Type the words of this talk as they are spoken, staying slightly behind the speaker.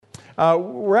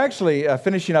We're actually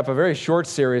finishing up a very short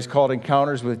series called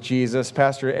Encounters with Jesus.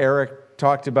 Pastor Eric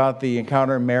talked about the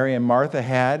encounter Mary and Martha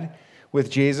had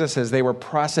with Jesus as they were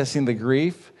processing the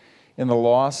grief in the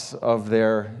loss of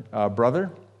their brother.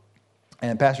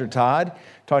 And Pastor Todd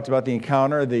talked about the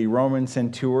encounter the Roman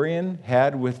centurion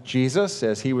had with Jesus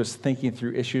as he was thinking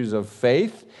through issues of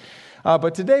faith.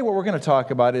 But today what we're going to talk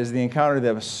about is the encounter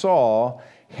that Saul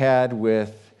had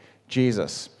with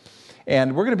Jesus.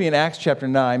 And we're going to be in Acts chapter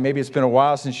 9. Maybe it's been a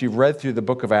while since you've read through the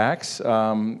book of Acts.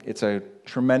 It's a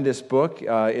tremendous book.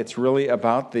 It's really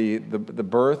about the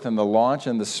birth and the launch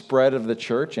and the spread of the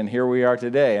church. And here we are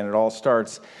today, and it all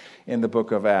starts in the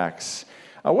book of Acts.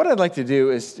 What I'd like to do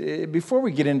is, before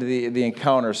we get into the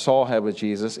encounter Saul had with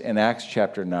Jesus in Acts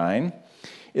chapter 9,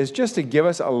 is just to give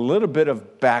us a little bit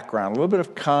of background, a little bit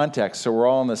of context so we're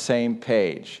all on the same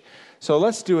page. So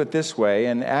let's do it this way.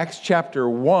 In Acts chapter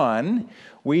 1,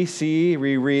 we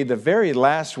read the very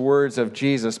last words of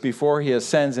Jesus before he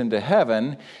ascends into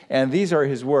heaven, and these are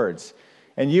his words.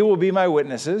 "And you will be my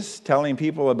witnesses, telling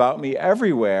people about me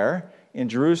everywhere, in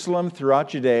Jerusalem, throughout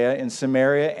Judea, in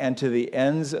Samaria, and to the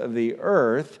ends of the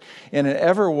earth. In an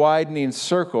ever-widening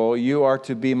circle, you are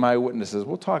to be my witnesses."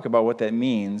 We'll talk about what that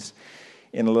means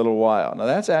in a little while. Now,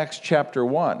 that's Acts chapter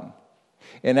 1.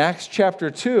 In Acts chapter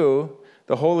 2,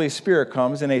 the Holy Spirit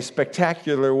comes in a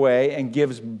spectacular way and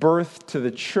gives birth to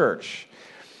the church.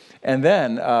 And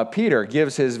then Peter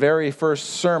gives his very first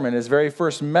sermon, his very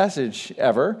first message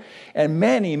ever, and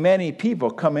many, many people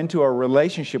come into a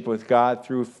relationship with God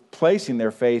through placing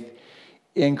their faith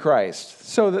in Christ.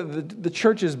 So the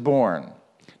church is born.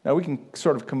 Now we can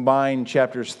sort of combine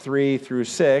chapters 3 through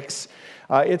 6.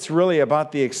 It's really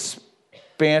about the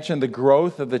expansion, the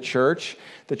growth of the church.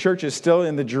 The church is still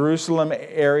in the Jerusalem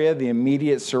area, the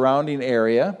immediate surrounding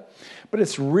area. But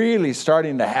it's really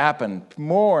starting to happen.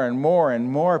 More and more and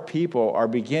more people are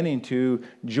beginning to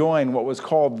join what was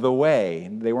called the Way.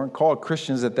 They weren't called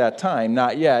Christians at that time,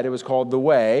 not yet. It was called the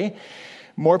Way.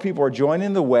 More people are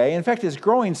joining the Way. In fact, it's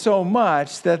growing so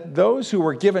much that those who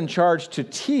were given charge to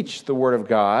teach the Word of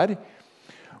God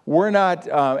were not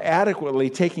adequately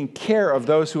taking care of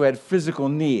those who had physical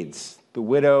needs, the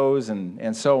widows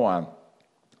and so on.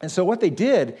 And so what they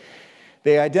did,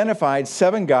 they identified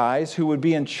 7 guys who would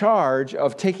be in charge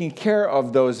of taking care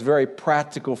of those very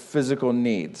practical physical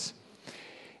needs.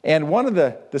 And one of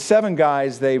the 7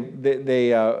 guys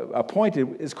they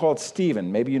appointed is called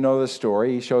Stephen. Maybe you know the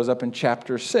story. He shows up in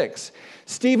chapter 6.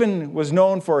 Stephen was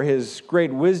known for his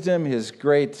great wisdom, his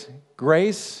great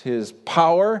grace, his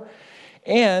power.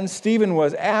 And Stephen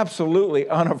was absolutely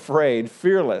unafraid,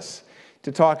 fearless,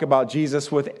 to talk about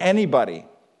Jesus with anybody.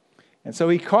 And so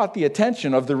he caught the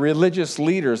attention of the religious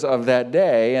leaders of that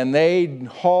day, and they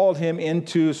hauled him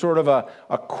into sort of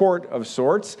a court of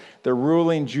sorts, the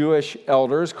ruling Jewish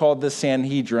elders called the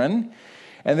Sanhedrin,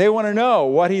 and they want to know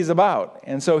what he's about.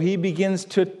 And so he begins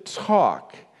to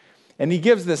talk, and he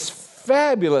gives this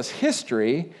fabulous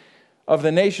history of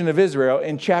the nation of Israel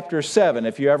in chapter 7.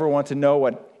 If you ever want to know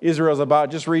what Israel's about,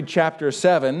 just read chapter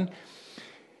 7.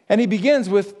 And he begins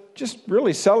with just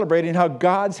really celebrating how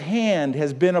God's hand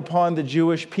has been upon the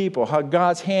Jewish people, how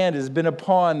God's hand has been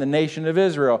upon the nation of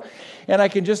Israel. And I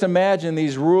can just imagine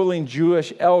these ruling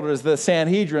Jewish elders, the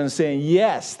Sanhedrin, saying,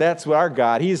 yes, that's our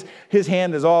God. His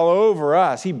hand is all over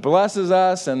us. He blesses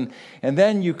us. And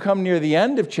then you come near the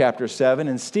end of chapter 7,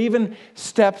 and Stephen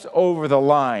steps over the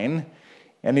line,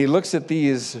 and he looks at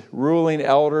these ruling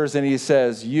elders, and he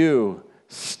says, "You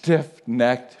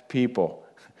stiff-necked people.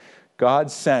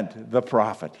 God sent the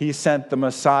prophet. He sent the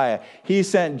Messiah. He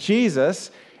sent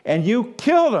Jesus, and you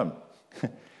killed him."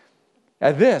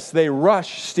 At this, they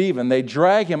rush Stephen. They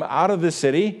drag him out of the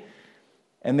city,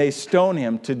 and they stone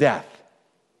him to death.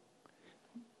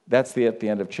 That's at the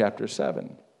end of chapter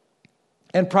 7.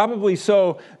 And probably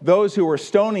so, those who were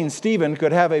stoning Stephen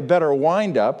could have a better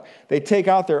wind-up. They take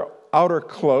out their outer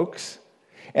cloaks,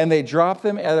 and they drop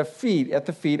them at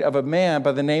the feet of a man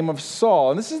by the name of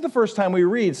Saul. And this is the first time we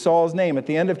read Saul's name at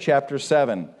the end of chapter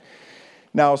 7.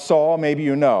 Now, Saul, maybe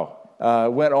you know,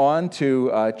 went on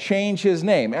to change his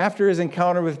name after his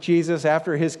encounter with Jesus,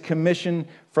 after his commission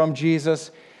from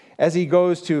Jesus, as he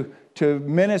goes to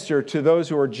minister to those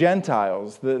who are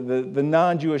Gentiles, the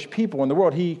non-Jewish people in the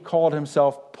world. He called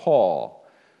himself Paul.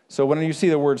 So when you see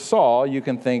the word Saul, you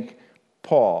can think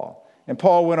Paul. And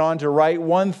Paul went on to write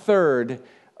 1/3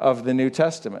 of the New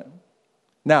Testament.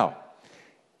 Now,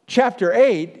 chapter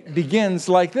 8 begins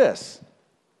like this.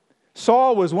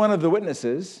 Saul was one of the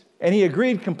witnesses, and he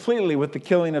agreed completely with the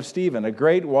killing of Stephen. A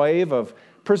great wave of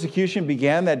persecution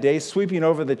began that day, sweeping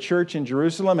over the church in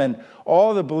Jerusalem, and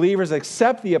all the believers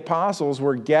except the apostles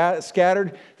were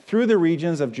scattered through the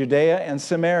regions of Judea and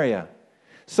Samaria.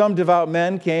 Some devout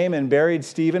men came and buried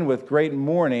Stephen with great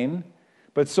mourning,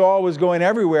 but Saul was going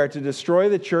everywhere to destroy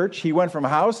the church. He went from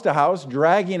house to house,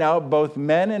 dragging out both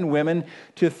men and women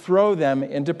to throw them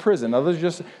into prison. Now, those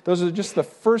are just the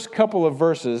first couple of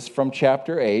verses from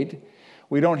chapter 8.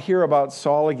 We don't hear about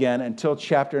Saul again until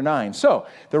chapter 9. So,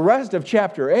 the rest of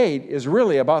chapter 8 is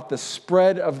really about the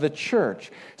spread of the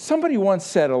church. Somebody once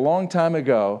said a long time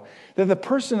ago that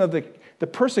the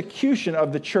persecution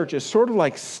of the church is sort of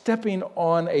like stepping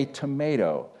on a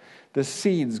tomato. The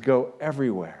seeds go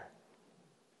everywhere.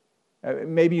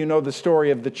 Maybe you know the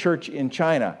story of the church in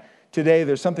China. Today,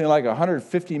 there's something like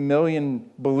 150 million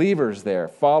believers there,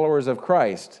 followers of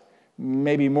Christ.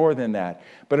 Maybe more than that.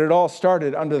 But it all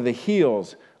started under the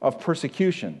heels of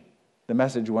persecution. The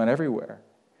message went everywhere.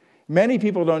 Many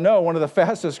people don't know one of the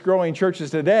fastest growing churches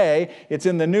today, it's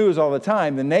in the news all the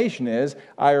time, the nation is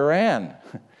Iran.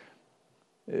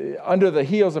 Under the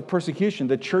heels of persecution,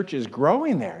 the church is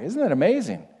growing there. Isn't that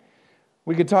amazing?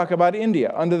 We could talk about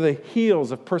India, under the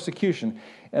heels of persecution,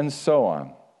 and so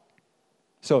on.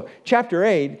 So chapter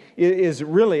 8 is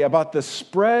really about the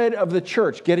spread of the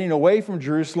church, getting away from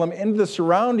Jerusalem into the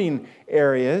surrounding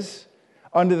areas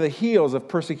under the heels of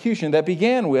persecution that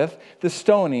began with the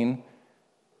stoning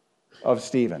of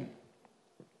Stephen.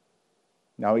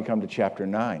 Now we come to chapter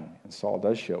 9, and Saul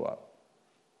does show up.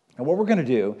 And what we're going to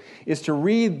do is to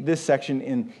read this section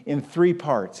in three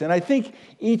parts. And I think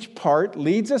each part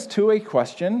leads us to a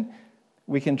question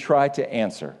we can try to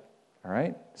answer. All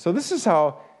right? So this is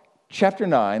how chapter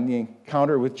 9, the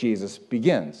encounter with Jesus,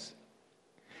 begins.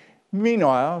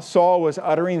 Meanwhile, Saul was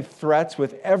uttering threats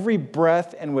with every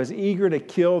breath and was eager to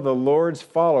kill the Lord's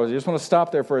followers. I just want to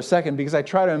stop there for a second because I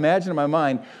try to imagine in my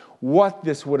mind what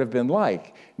this would have been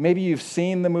like. Maybe you've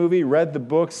seen the movie, read the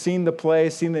book, seen the play,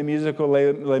 seen the musical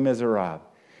Les Miserables.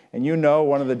 And you know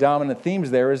one of the dominant themes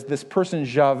there is this person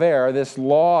Javert, this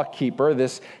law keeper,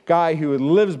 this guy who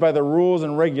lives by the rules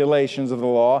and regulations of the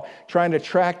law, trying to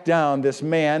track down this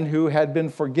man who had been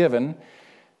forgiven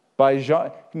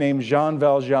named Jean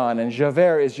Valjean. And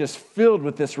Javert is just filled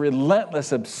with this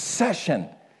relentless obsession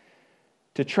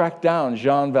to track down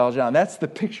Jean Valjean. That's the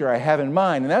picture I have in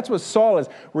mind. And that's what Saul is,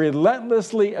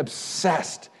 relentlessly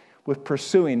obsessed with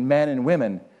pursuing men and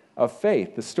women of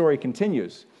faith. The story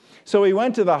continues. So he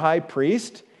went to the high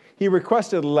priest. He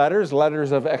requested letters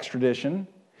of extradition,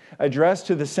 addressed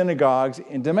to the synagogues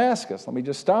in Damascus. Let me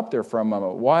just stop there for a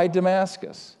moment. Why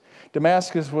Damascus?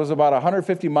 Damascus was about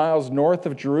 150 miles north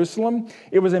of Jerusalem.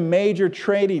 It was a major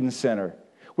trading center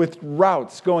with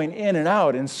routes going in and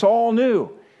out. And Saul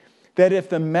knew that if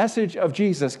the message of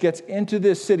Jesus gets into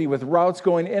this city with routes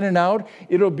going in and out,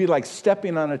 it'll be like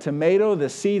stepping on a tomato. The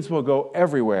seeds will go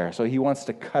everywhere. So he wants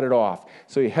to cut it off.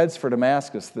 So he heads for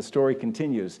Damascus. The story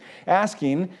continues,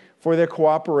 asking for their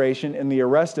cooperation in the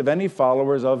arrest of any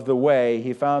followers of the way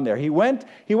he found there. He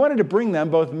wanted to bring them,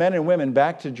 both men and women,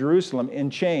 back to Jerusalem in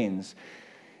chains.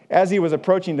 As he was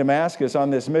approaching Damascus on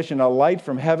this mission, a light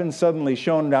from heaven suddenly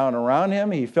shone down around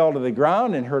him. He fell to the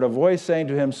ground and heard a voice saying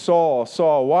to him, "Saul,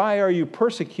 Saul, why are you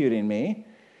persecuting me?"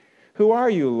 "Who are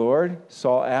you, Lord?"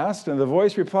 Saul asked. And the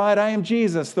voice replied, "I am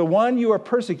Jesus, the one you are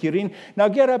persecuting. Now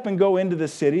get up and go into the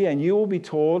city, and you will be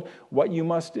told what you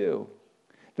must do."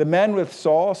 The men with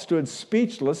Saul stood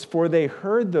speechless, for they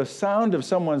heard the sound of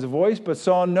someone's voice, but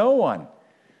saw no one.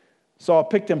 Saul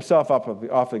picked himself up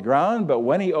off the ground, but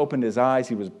when he opened his eyes,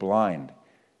 he was blind.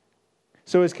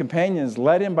 So his companions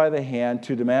led him by the hand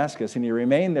to Damascus, and he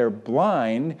remained there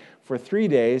blind for 3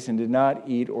 days and did not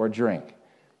eat or drink.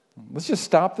 Let's just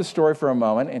stop the story for a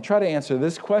moment and try to answer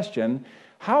this question.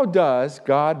 How does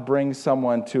God bring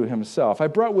someone to himself? I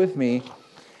brought with me,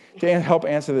 to help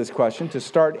answer this question, to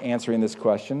start answering this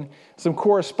question, some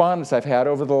correspondence I've had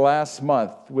over the last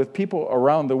month with people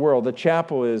around the world. The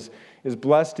chapel is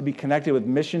blessed to be connected with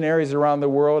missionaries around the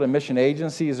world and mission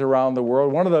agencies around the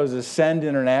world. One of those is Send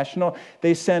International.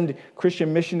 They send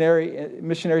Christian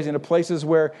missionaries into places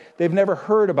where they've never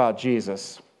heard about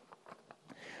Jesus.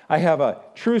 I have a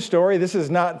true story. This is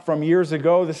not from years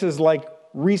ago. This is like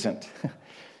recent.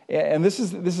 And this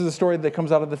is a story that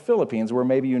comes out of the Philippines, where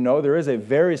maybe you know there is a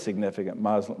very significant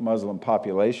Muslim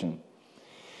population.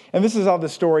 And this is how the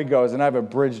story goes, and I've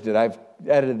abridged it. I've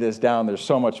edited this down. There's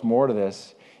so much more to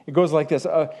this. It goes like this.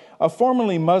 A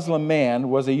formerly Muslim man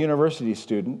was a university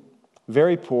student,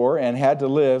 very poor, and had to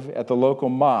live at the local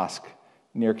mosque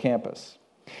near campus.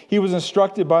 He was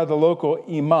instructed by the local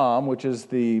imam, which is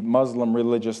the Muslim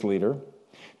religious leader.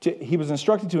 He was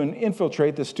instructed to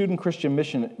infiltrate the student Christian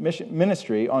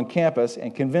ministry on campus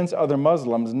and convince other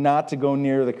Muslims not to go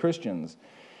near the Christians.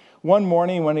 One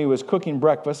morning when he was cooking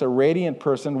breakfast, a radiant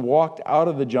person walked out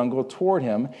of the jungle toward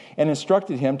him and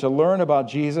instructed him to learn about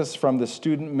Jesus from the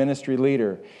student ministry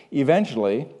leader.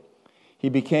 Eventually, he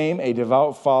became a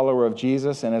devout follower of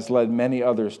Jesus and has led many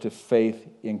others to faith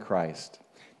in Christ.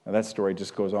 Now that story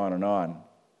just goes on and on.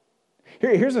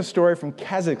 Here's a story from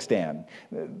Kazakhstan.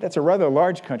 That's a rather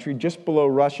large country just below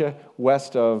Russia,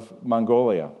 west of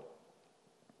Mongolia.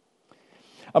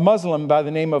 A Muslim by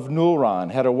the name of Nulran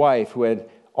had a wife who had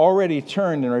already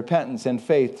turned in repentance and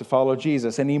faith to follow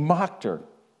Jesus, and he mocked her.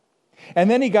 And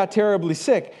then he got terribly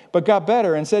sick, but got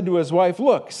better and said to his wife,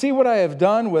 "Look, see what I have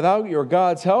done without your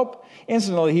God's help?"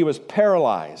 Instantly, he was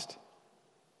paralyzed.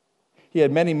 He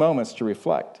had many moments to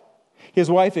reflect. His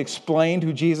wife explained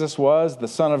who Jesus was, the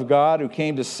Son of God who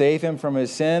came to save him from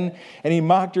his sin, and he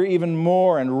mocked her even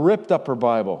more and ripped up her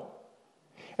Bible.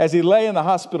 As he lay in the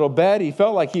hospital bed, he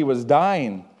felt like he was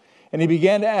dying, and he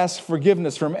began to ask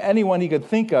forgiveness from anyone he could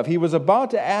think of. He was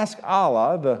about to ask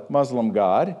Allah, the Muslim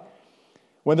God,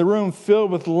 when the room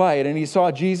filled with light, and he saw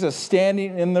Jesus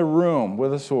standing in the room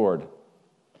with a sword.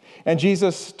 And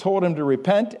Jesus told him to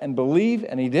repent and believe,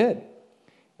 and he did.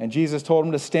 And Jesus told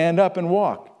him to stand up and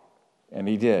walk, and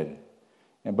he did.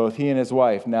 And both he and his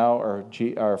wife now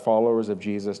are followers of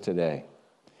Jesus today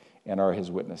and are his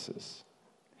witnesses.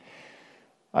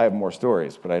 I have more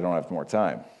stories, but I don't have more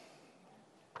time.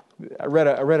 I read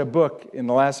a book in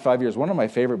the last 5 years, one of my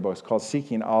favorite books, called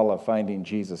Seeking Allah, Finding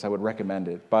Jesus. I would recommend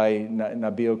it, by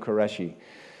Nabil Qureshi,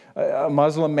 a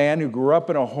Muslim man who grew up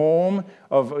in a home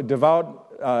of devout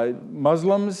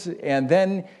Muslims, and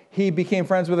then he became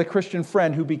friends with a Christian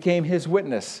friend who became his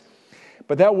witness.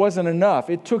 But that wasn't enough.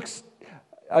 It took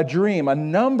a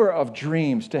number of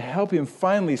dreams, to help him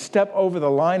finally step over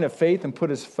the line of faith and put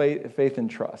his faith and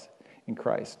trust in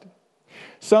Christ.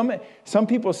 Some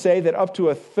people say that up to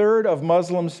a third of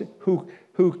Muslims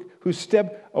who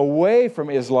step away from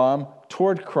Islam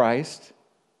toward Christ,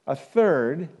 a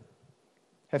third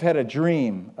have had a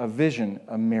dream, a vision,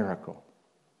 a miracle.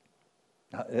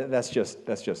 That's just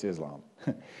Islam.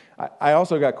 I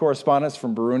also got correspondence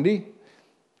from Burundi,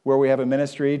 where we have a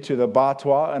ministry to the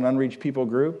Batwa, an unreached people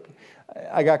group.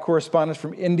 I got correspondence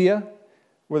from India,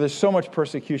 where there's so much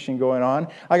persecution going on.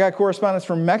 I got correspondence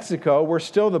from Mexico, where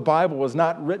still the Bible was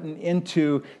not written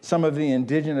into some of the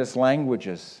indigenous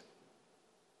languages.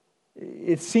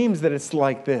 It seems that it's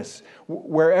like this.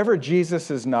 Wherever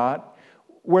Jesus is not,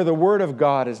 where the Word of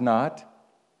God is not,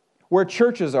 where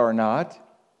churches are not,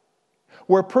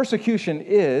 where persecution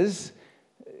is,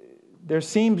 it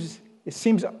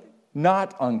seems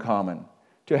not uncommon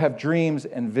to have dreams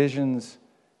and visions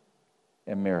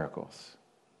and miracles.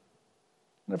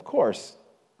 And of course,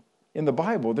 in the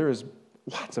Bible, there is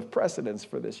lots of precedents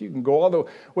for this. You can go all the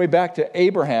way back to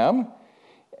Abraham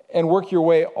and work your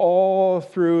way all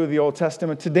through the Old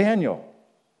Testament to Daniel,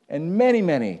 and many,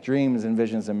 many dreams and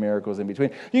visions and miracles in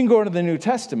between. You can go into the New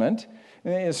Testament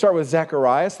and start with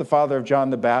Zacharias, the father of John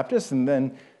the Baptist, and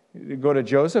then go to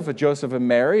Joseph and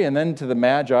Mary, and then to the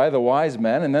Magi, the wise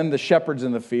men, and then the shepherds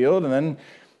in the field, and then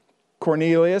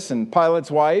Cornelius and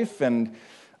Pilate's wife, and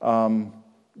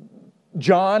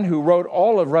John, who wrote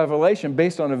all of Revelation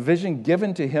based on a vision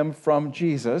given to him from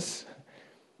Jesus.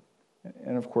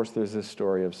 And of course, there's this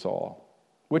story of Saul,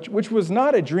 which was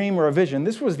not a dream or a vision.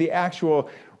 This was the actual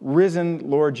risen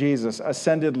Lord Jesus,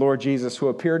 ascended Lord Jesus, who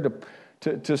appeared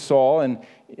to Saul. And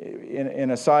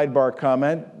in a sidebar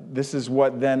comment, this is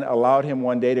what then allowed him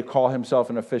one day to call himself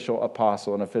an official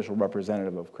apostle, an official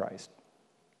representative of Christ.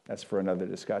 That's for another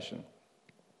discussion.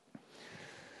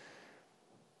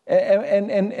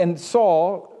 And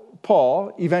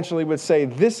Paul, eventually would say,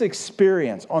 this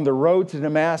experience on the road to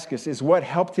Damascus is what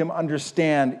helped him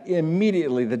understand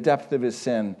immediately the depth of his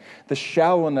sin, the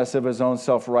shallowness of his own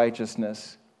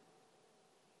self-righteousness.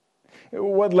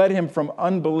 What led him from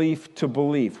unbelief to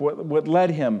belief? What led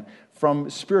him from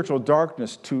spiritual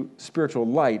darkness to spiritual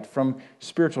light, from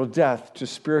spiritual death to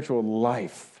spiritual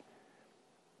life?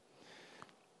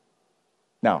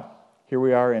 Now, here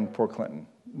we are in Port Clinton,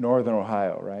 Northern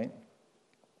Ohio, right?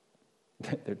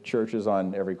 There are churches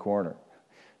on every corner.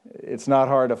 It's not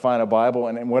hard to find a Bible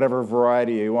in whatever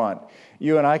variety you want.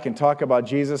 You and I can talk about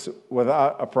Jesus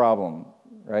without a problem,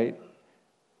 right?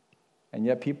 And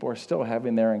yet people are still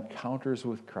having their encounters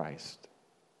with Christ.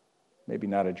 Maybe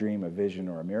not a dream, a vision,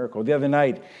 or a miracle. The other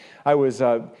night, I was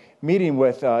meeting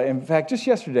with, in fact, just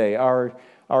yesterday,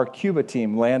 our Cuba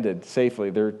team landed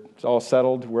safely. They're all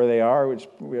settled where they are, which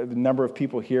we have a number of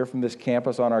people here from this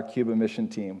campus on our Cuba mission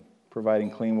team, providing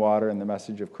clean water and the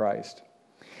message of Christ.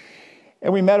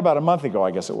 And we met about a month ago,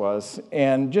 I guess it was.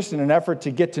 And just in an effort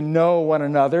to get to know one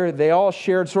another, they all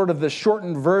shared sort of the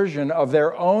shortened version of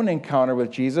their own encounter with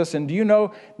Jesus. And do you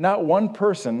know, not one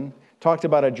person talked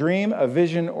about a dream, a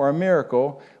vision, or a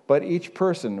miracle, but each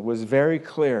person was very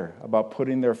clear about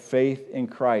putting their faith in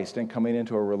Christ and coming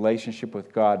into a relationship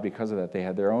with God. Because of that, they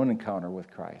had their own encounter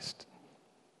with Christ.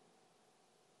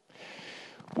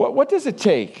 What does it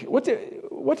take? What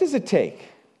does it take?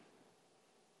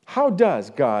 How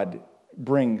does God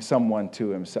bring someone to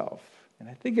himself? And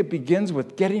I think it begins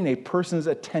with getting a person's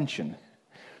attention.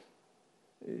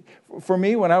 For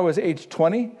me, when I was age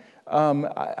 20,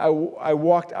 I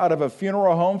walked out of a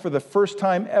funeral home for the first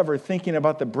time ever thinking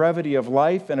about the brevity of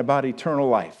life and about eternal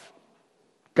life.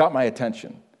 Got my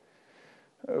attention.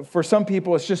 For some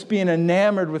people, it's just being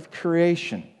enamored with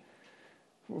creation.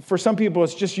 For some people,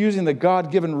 it's just using the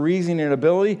God-given reasoning and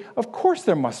ability. Of course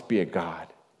there must be a God.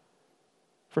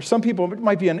 For some people, it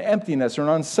might be an emptiness or an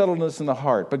unsettledness in the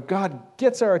heart, but God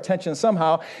gets our attention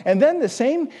somehow. And then the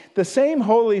same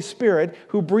Holy Spirit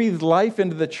who breathed life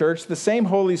into the church, the same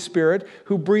Holy Spirit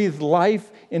who breathed life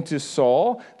into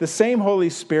Saul, the same Holy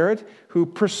Spirit who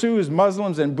pursues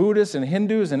Muslims and Buddhists and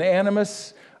Hindus and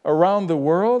animists around the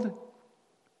world,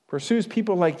 pursues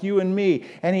people like you and me,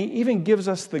 and he even gives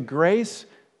us the grace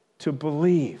to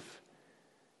believe.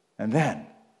 And then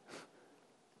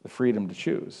the freedom to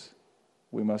choose.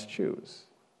 We must choose.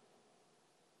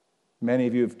 Many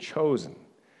of you have chosen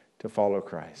to follow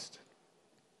Christ.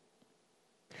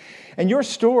 And your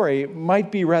story might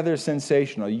be rather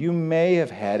sensational. You may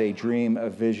have had a dream, a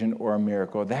vision, or a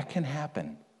miracle. That can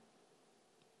happen.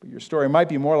 But your story might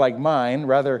be more like mine,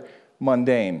 rather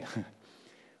mundane.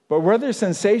 But whether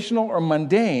sensational or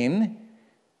mundane,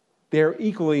 they're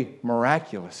equally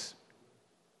miraculous.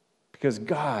 Because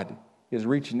God is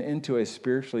reaching into a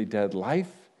spiritually dead life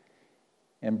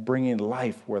and bringing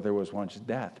life where there was once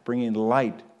death, bringing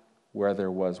light where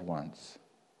there was once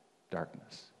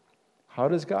darkness. How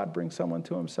does God bring someone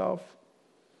to himself?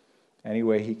 Any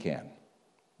way he can.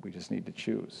 We just need to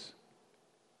choose.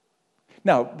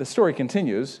 Now, the story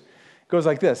continues. It goes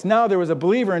like this. Now there was a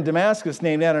believer in Damascus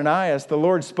named Ananias. The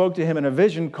Lord spoke to him in a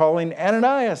vision, calling,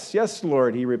 Ananias. Yes,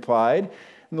 Lord, he replied.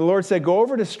 And the Lord said, go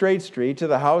over to Straight Street to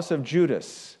the house of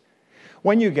Judas.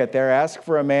 When you get there, ask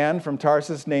for a man from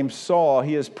Tarsus named Saul.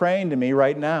 He is praying to me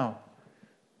right now.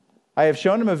 I have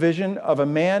shown him a vision of a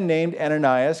man named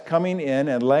Ananias coming in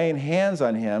and laying hands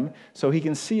on him so he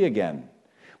can see again.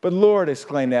 But Lord,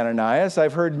 exclaimed Ananias,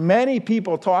 I've heard many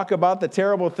people talk about the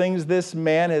terrible things this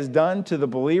man has done to the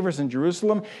believers in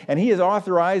Jerusalem, and he is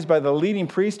authorized by the leading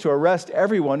priest to arrest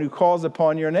everyone who calls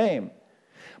upon your name.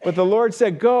 But the Lord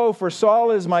said, go, for Saul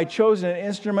is my chosen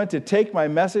instrument to take my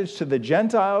message to the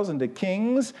Gentiles and to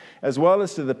kings, as well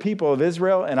as to the people of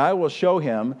Israel, and I will show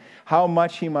him how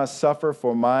much he must suffer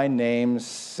for my name's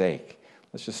sake.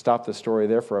 Let's just stop the story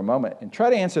there for a moment and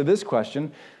try to answer this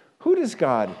question. Who does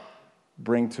God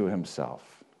bring to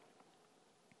himself?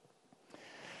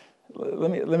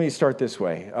 Let me start this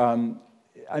way.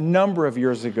 A number of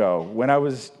years ago, when I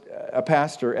was a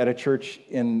pastor at a church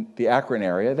in the Akron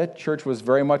area. That church was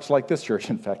very much like this church.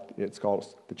 In fact, it's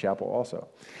called the chapel also.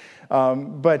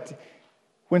 But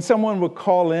when someone would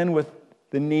call in with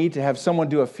the need to have someone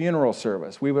do a funeral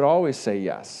service, we would always say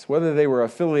yes, whether they were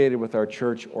affiliated with our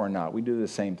church or not. We do the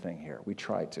same thing here. We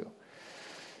try to.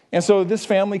 And so this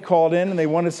family called in, and they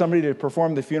wanted somebody to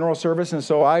perform the funeral service, and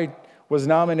so I was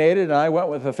nominated, and I went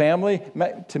with the family,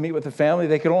 to meet with the family.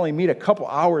 They could only meet a couple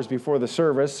hours before the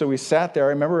service, so we sat there. I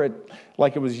remember it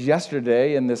like it was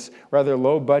yesterday in this rather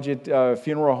low-budget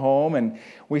funeral home, and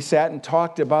we sat and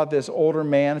talked about this older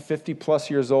man, 50-plus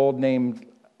years old, named,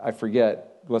 I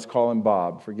forget, let's call him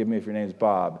Bob. Forgive me if your name's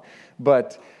Bob.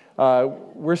 But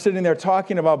we're sitting there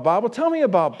talking about Bob. Well, tell me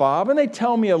about Bob. And they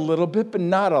tell me a little bit, but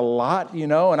not a lot,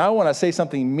 and I want to say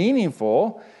something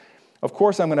meaningful. Of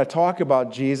course, I'm going to talk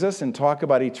about Jesus and talk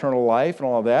about eternal life and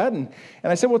all of that. And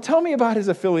I said, well, tell me about his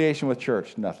affiliation with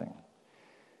church. Nothing.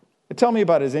 Tell me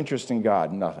about his interest in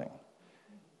God. Nothing.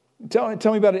 Tell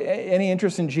me about any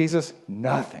interest in Jesus.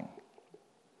 Nothing.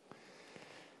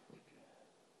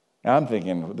 Now I'm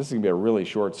thinking, this is going to be a really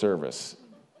short service.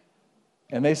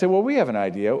 And they said, well, we have an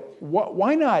idea.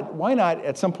 Why not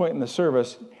at some point in the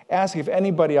service ask if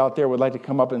anybody out there would like to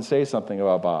come up and say something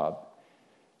about Bob?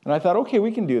 And I thought, okay,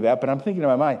 we can do that, but I'm thinking in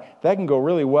my mind, that can go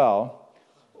really well,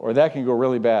 or that can go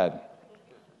really bad.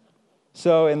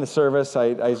 So in the service,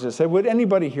 I just said, would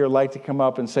anybody here like to come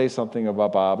up and say something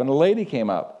about Bob? And a lady came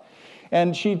up,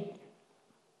 and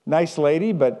nice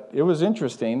lady, but it was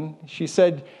interesting. She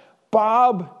said,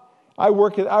 Bob, I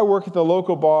work at the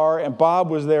local bar, and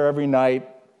Bob was there every night,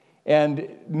 And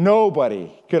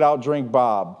nobody could outdrink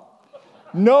Bob.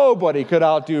 Nobody could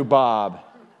outdo Bob.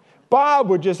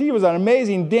 Bob he was an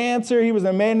amazing dancer. He was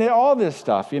amazing, all this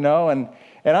stuff, and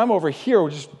I'm over here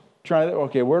just trying to,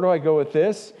 okay, where do I go with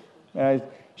this? And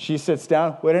she sits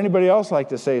down. Would anybody else like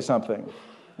to say something?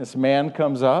 This man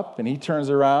comes up, and he turns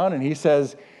around, and he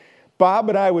says, Bob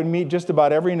and I would meet just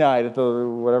about every night at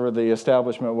whatever the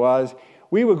establishment was.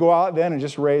 We would go out then and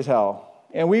just raise hell.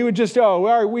 And we would just, and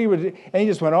he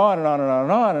just went on and on and on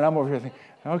and on, and I'm over here thinking,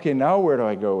 okay, now where do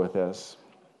I go with this?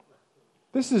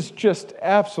 This is just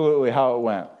absolutely how it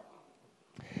went.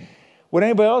 Would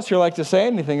anybody else here like to say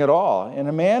anything at all? And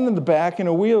a man in the back in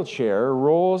a wheelchair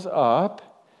rolls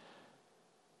up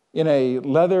in a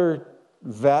leather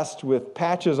vest with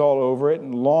patches all over it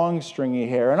and long stringy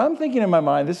hair. And I'm thinking in my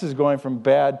mind, this is going from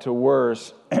bad to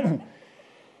worse. And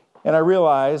I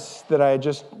realize that I had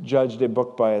just judged a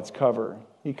book by its cover.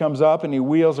 He comes up and he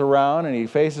wheels around and he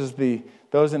faces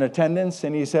those in attendance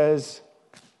and he says,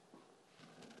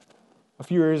 a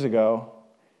few years ago,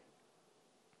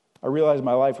 I realized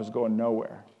my life was going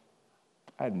nowhere.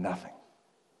 I had nothing.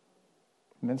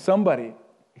 And then somebody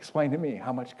explained to me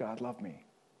how much God loved me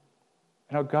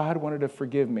and how God wanted to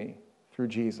forgive me through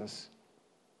Jesus.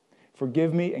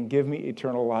 Forgive me and give me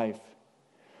eternal life.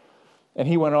 And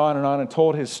he went on and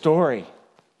told his story.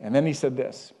 And then he said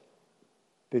this,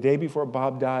 the day before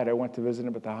Bob died, I went to visit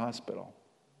him at the hospital.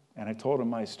 And I told him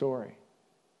my story.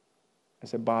 I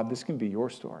said, Bob, this can be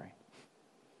your story.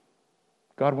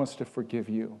 God wants to forgive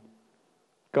you.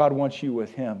 God wants you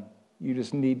with him. You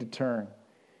just need to turn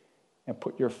and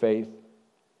put your faith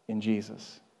in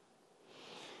Jesus.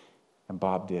 And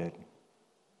Bob did.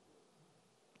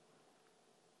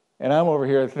 And I'm over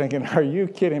here thinking, are you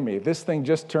kidding me? This thing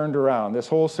just turned around.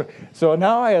 So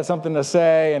now I had something to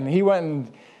say, and he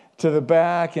went to the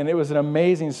back, and it was an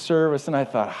amazing service, and I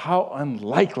thought, how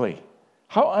unlikely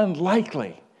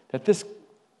that this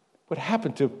would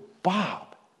happen to Bob.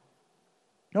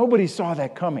 Nobody saw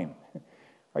that coming.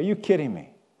 Are you kidding me?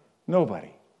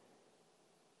 Nobody.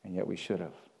 And yet we should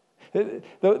have.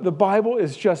 The Bible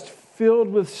is just filled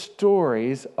with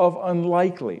stories of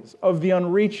unlikelies, of the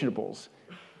unreachables,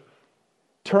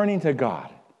 turning to God.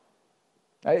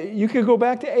 You could go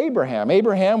back to Abraham.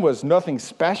 Abraham was nothing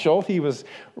special. He was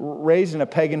raised in a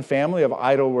pagan family of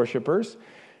idol worshipers.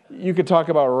 You could talk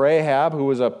about Rahab, who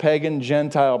was a pagan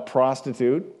Gentile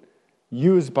prostitute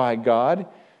used by God.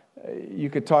 You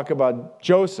could talk about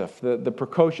Joseph, the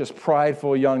precocious,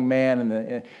 prideful young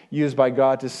man used by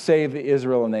God to save the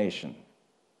Israel nation.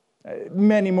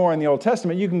 Many more in the Old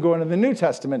Testament. You can go into the New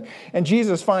Testament, and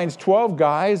Jesus finds 12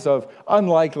 guys of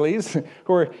unlikelies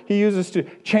who he uses to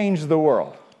change the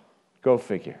world. Go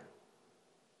figure.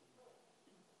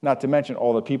 Not to mention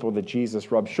all the people that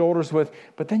Jesus rubbed shoulders with,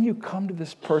 but then you come to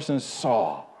this person,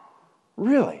 Saul.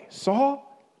 Really?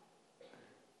 Saul?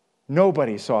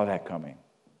 Nobody saw that coming.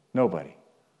 Nobody.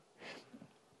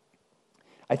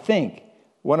 I think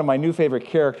one of my new favorite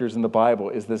characters in the Bible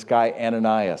is this guy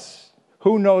Ananias.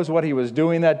 Who knows what he was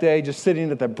doing that day, just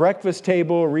sitting at the breakfast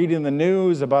table, reading the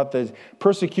news about the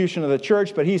persecution of the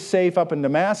church, but he's safe up in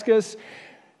Damascus.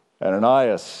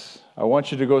 Ananias, I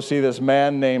want you to go see this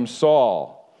man named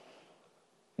Saul,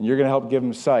 and you're going to help give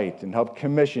him sight and help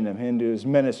commission him into his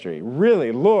ministry.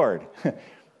 Really, Lord,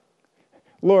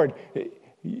 Lord,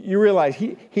 you realize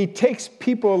he takes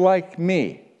people like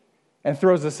me and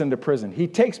throws us into prison. He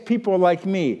takes people like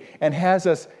me and has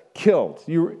us killed.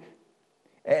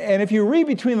 And if you read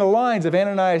between the lines of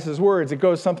Ananias' words, it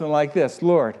goes something like this.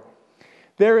 Lord,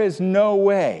 there is no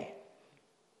way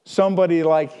somebody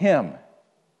like him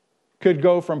could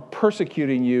go from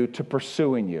persecuting you to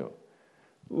pursuing you.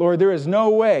 Lord, there is no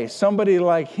way somebody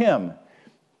like him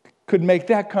could make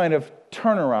that kind of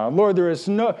turnaround. Lord, there is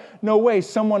no way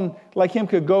someone like him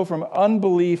could go from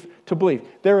unbelief to belief.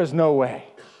 There is no way.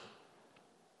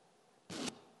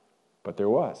 But there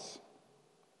was.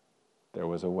 There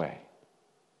was a way.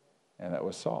 And that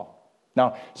was Saul.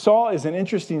 Now, Saul is an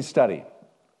interesting study.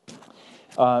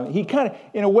 He kind of,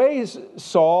 in a way,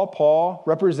 Paul,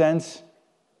 represents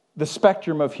the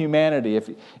spectrum of humanity.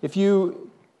 If you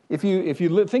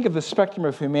think of the spectrum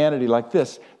of humanity like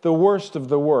this, the worst of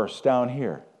the worst down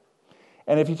here.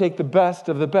 And if you take the best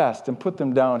of the best and put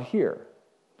them down here,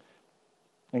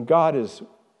 and God is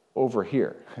over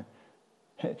here.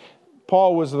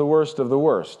 Paul was the worst of the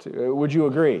worst. Would you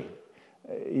agree?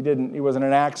 He wasn't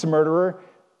an axe murderer,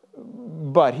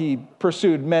 but he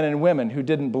pursued men and women who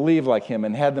didn't believe like him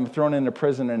and had them thrown into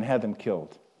prison and had them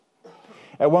killed.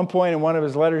 At one point in one of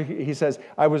his letters, he says,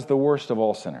 I was the worst of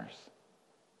all sinners.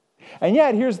 And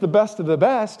yet, here's the best of the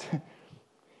best.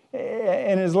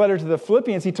 In his letter to the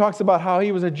Philippians, he talks about how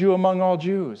he was a Jew among all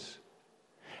Jews.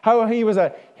 How he was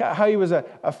a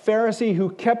Pharisee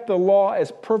who kept the law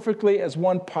as perfectly as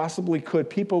one possibly could.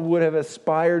 People would have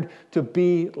aspired to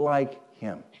be like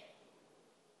him.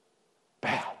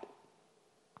 Bad.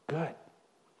 Good.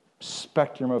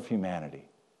 Spectrum of humanity.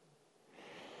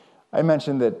 I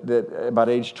mentioned that about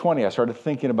age 20, I started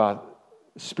thinking about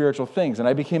spiritual things, and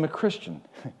I became a Christian.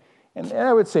 And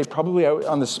I would say probably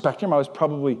on the spectrum, I was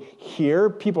probably here.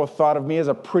 People thought of me as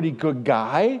a pretty good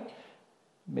guy.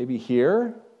 Maybe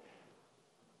here.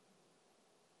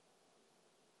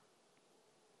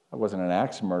 I wasn't an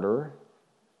axe murderer.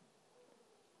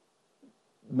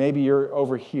 Maybe you're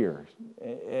over here,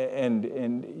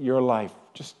 and your life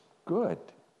just good.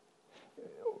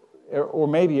 Or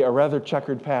maybe a rather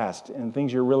checkered past and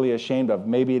things you're really ashamed of.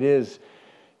 Maybe it is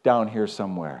down here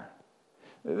somewhere.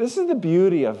 This is the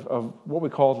beauty of what we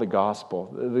call the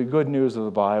gospel, the good news of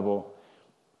the Bible,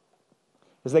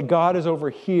 is that God is over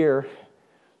here,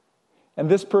 and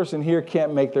this person here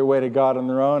can't make their way to God on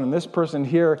their own, and this person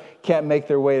here can't make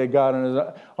their way to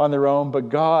God on their own, but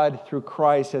God, through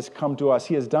Christ, has come to us.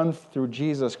 He has done through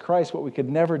Jesus Christ what we could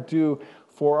never do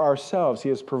for ourselves. He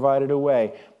has provided a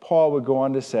way. Paul would go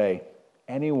on to say,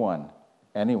 anyone,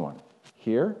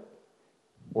 here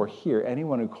or here,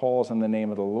 anyone who calls on the name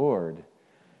of the Lord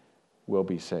will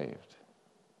be saved.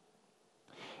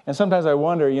 And sometimes I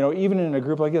wonder, even in a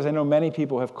group like this, I know many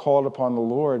people have called upon the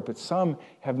Lord, but some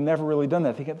have never really done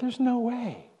that. They think, there's no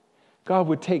way God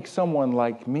would take someone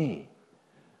like me.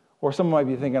 Or someone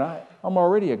might be thinking, I'm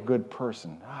already a good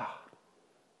person,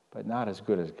 but not as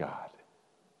good as God.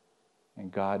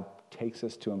 And God takes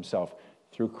us to himself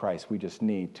through Christ. We just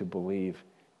need to believe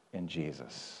in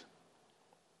Jesus.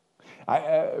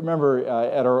 I remember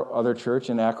at our other church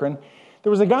in Akron, there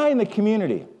was a guy in the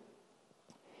community.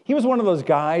 He was one of those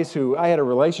guys who, I had a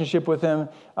relationship with him.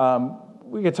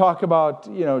 We could talk about,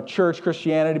 church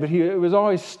Christianity, but he was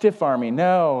always stiff-arming.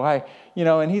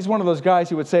 And he's one of those guys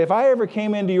who would say, if I ever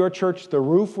came into your church, the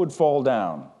roof would fall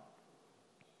down.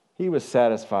 He was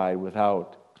satisfied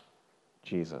without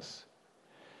Jesus.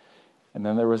 And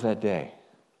then there was that day.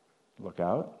 Look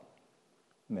out,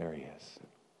 and there he is.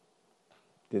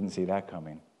 Didn't see that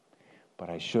coming, but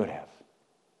I should have.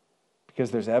 Because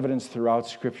there's evidence throughout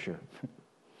Scripture.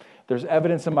 There's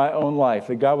evidence in my own life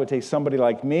that God would take somebody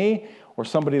like me or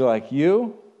somebody like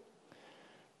you.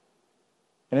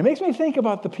 And it makes me think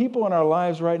about the people in our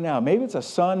lives right now. Maybe it's a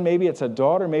son, maybe it's a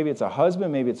daughter, maybe it's a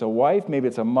husband, maybe it's a wife, maybe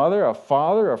it's a mother, a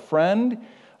father, a friend,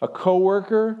 a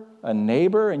coworker, a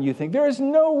neighbor, and you think there is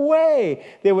no way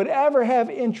they would ever have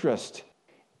interest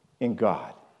in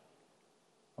God.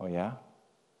 Oh, yeah?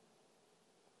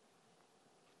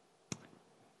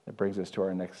 That brings us to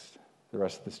the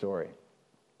rest of the story.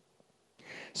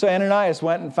 So Ananias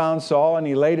went and found Saul, and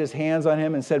he laid his hands on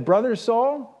him and said, Brother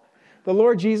Saul, the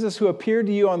Lord Jesus who appeared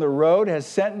to you on the road has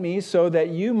sent me so that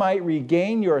you might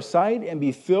regain your sight and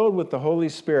be filled with the Holy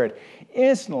Spirit.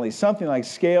 Instantly, something like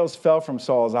scales fell from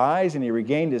Saul's eyes, and he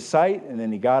regained his sight, and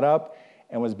then he got up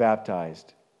and was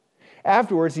baptized.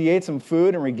 Afterwards, he ate some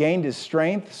food and regained his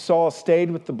strength. Saul stayed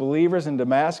with the believers in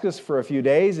Damascus for a few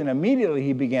days, and immediately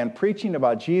he began preaching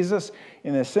about Jesus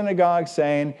in the synagogue,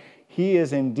 saying, He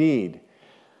is indeed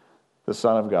the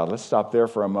Son of God. Let's stop there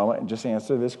for a moment and just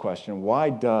answer this question. Why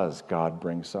does God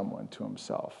bring someone to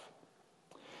himself?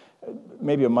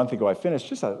 Maybe a month ago, I finished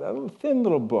just a thin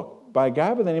little book by a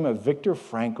guy by the name of Viktor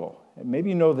Frankl. Maybe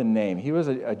you know the name. He was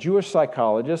a Jewish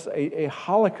psychologist, a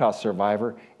Holocaust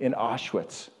survivor in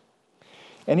Auschwitz.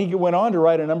 And he went on to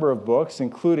write a number of books,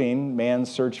 including Man's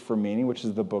Search for Meaning, which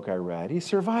is the book I read. He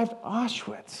survived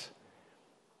Auschwitz.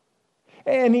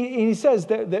 And he says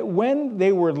that when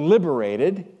they were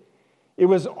liberated, it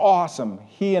was awesome.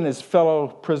 He and his fellow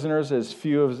prisoners, as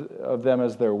few of them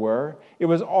as there were, it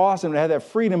was awesome to have that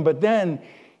freedom. But then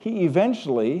he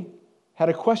eventually had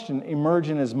a question emerge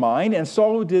in his mind, and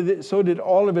so did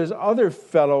all of his other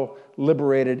fellow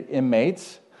liberated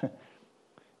inmates.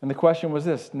 And the question was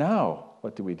this: now,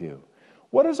 what do we do?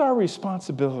 What is our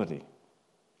responsibility?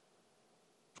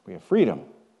 We have freedom,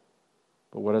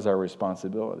 but what is our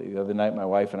responsibility? The other night, my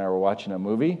wife and I were watching a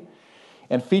movie,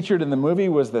 and featured in the movie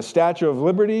was the Statue of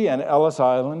Liberty and Ellis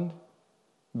Island,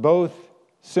 both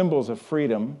symbols of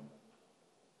freedom,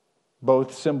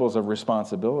 both symbols of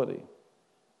responsibility.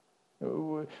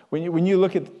 When you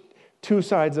look at two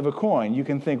sides of a coin, you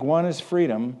can think one is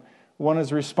freedom, one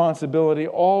is responsibility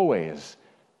always.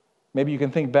 Maybe you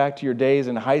can think back to your days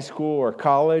in high school or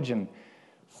college, and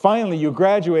finally you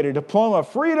graduated, diploma,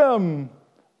 freedom.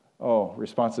 Oh,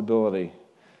 responsibility.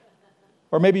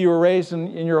 Or maybe you were raised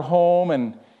in your home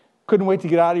and Couldn't wait to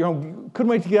get out of your home. Couldn't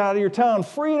wait to get out of your town.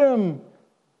 Freedom.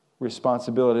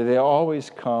 Responsibility. They always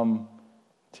come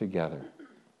together.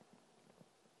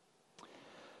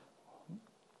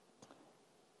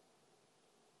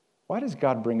 Why does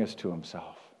God bring us to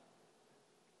himself?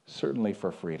 Certainly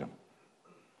for freedom.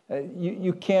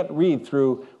 You can't read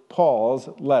through Paul's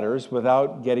letters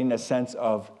without getting a sense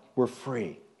of we're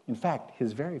free. In fact,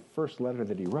 his very first letter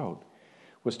that he wrote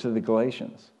was to the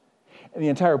Galatians. And the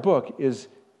entire book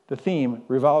the theme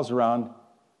revolves around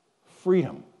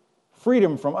freedom.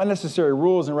 Freedom from unnecessary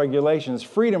rules and regulations.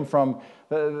 Freedom from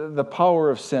the power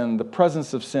of sin, the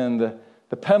presence of sin,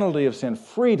 the penalty of sin.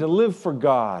 Free to live for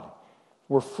God.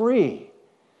 We're free.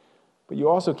 But you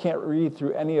also can't read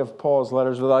through any of Paul's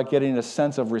letters without getting a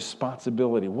sense of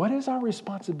responsibility. What is our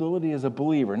responsibility as a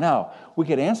believer? Now, we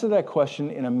could answer that question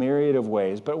in a myriad of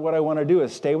ways, but what I want to do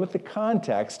is stay with the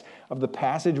context of the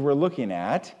passage we're looking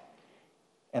at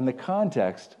and the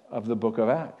context of the book of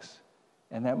Acts.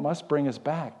 And that must bring us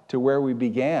back to where we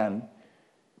began.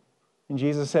 And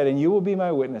Jesus said, "And you will be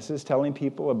my witnesses, telling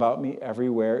people about me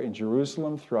everywhere in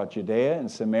Jerusalem, throughout Judea and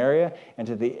Samaria, and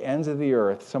to the ends of the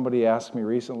earth." Somebody asked me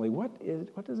recently, what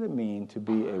does it mean to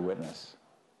be a witness?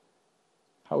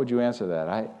 How would you answer that?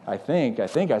 I think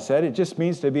I said it just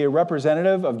means to be a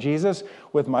representative of Jesus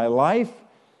with my life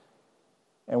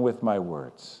and with my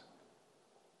words.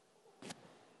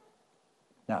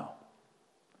 Now,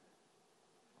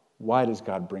 why does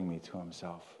God bring me to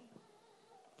himself?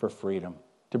 For freedom.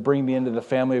 To bring me into the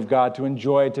family of God, to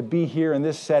enjoy it, to be here in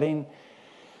this setting.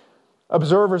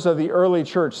 Observers of the early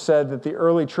church said that the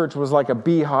early church was like a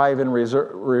beehive in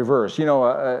reverse. You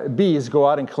know, bees go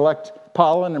out and collect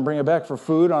pollen and bring it back for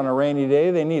food on a rainy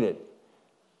day. They need it.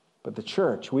 But the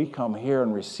church, we come here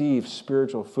and receive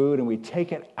spiritual food, and we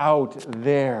take it out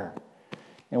there.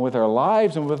 And with our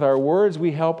lives and with our words,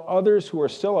 we help others who are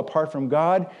still apart from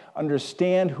God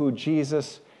understand who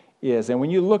Jesus is. And when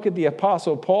you look at the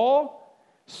Apostle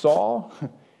Saul,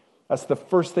 that's the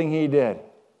first thing he did.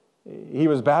 He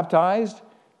was baptized,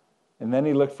 and then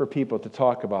he looked for people to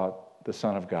talk about the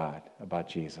Son of God, about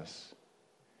Jesus.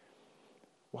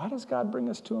 Why does God bring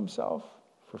us to himself?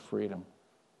 For freedom,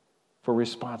 for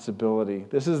responsibility.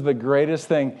 This is the greatest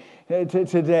thing.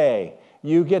 Today,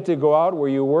 you get to go out where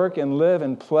you work and live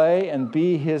and play and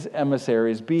be his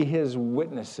emissaries, be his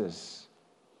witnesses,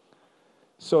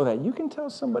 so that you can tell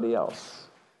somebody else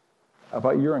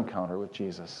about your encounter with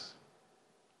Jesus,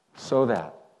 so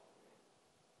that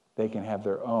they can have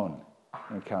their own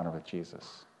encounter with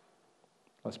Jesus.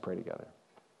 Let's pray together.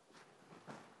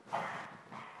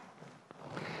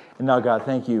 And now, God,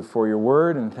 thank you for your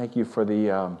word, and thank you for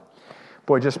the,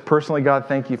 just personally, God,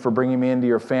 thank you for bringing me into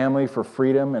your family, for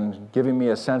freedom, and giving me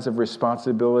a sense of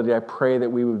responsibility. I pray that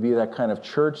we would be that kind of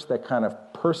church, that kind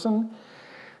of person,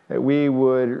 that we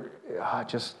would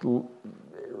just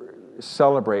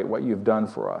celebrate what you've done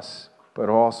for us, but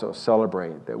also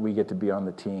celebrate that we get to be on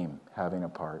the team, having a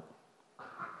part.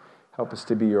 Help us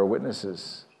to be your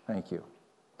witnesses. Thank you.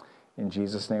 In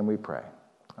Jesus' name we pray.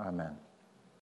 Amen.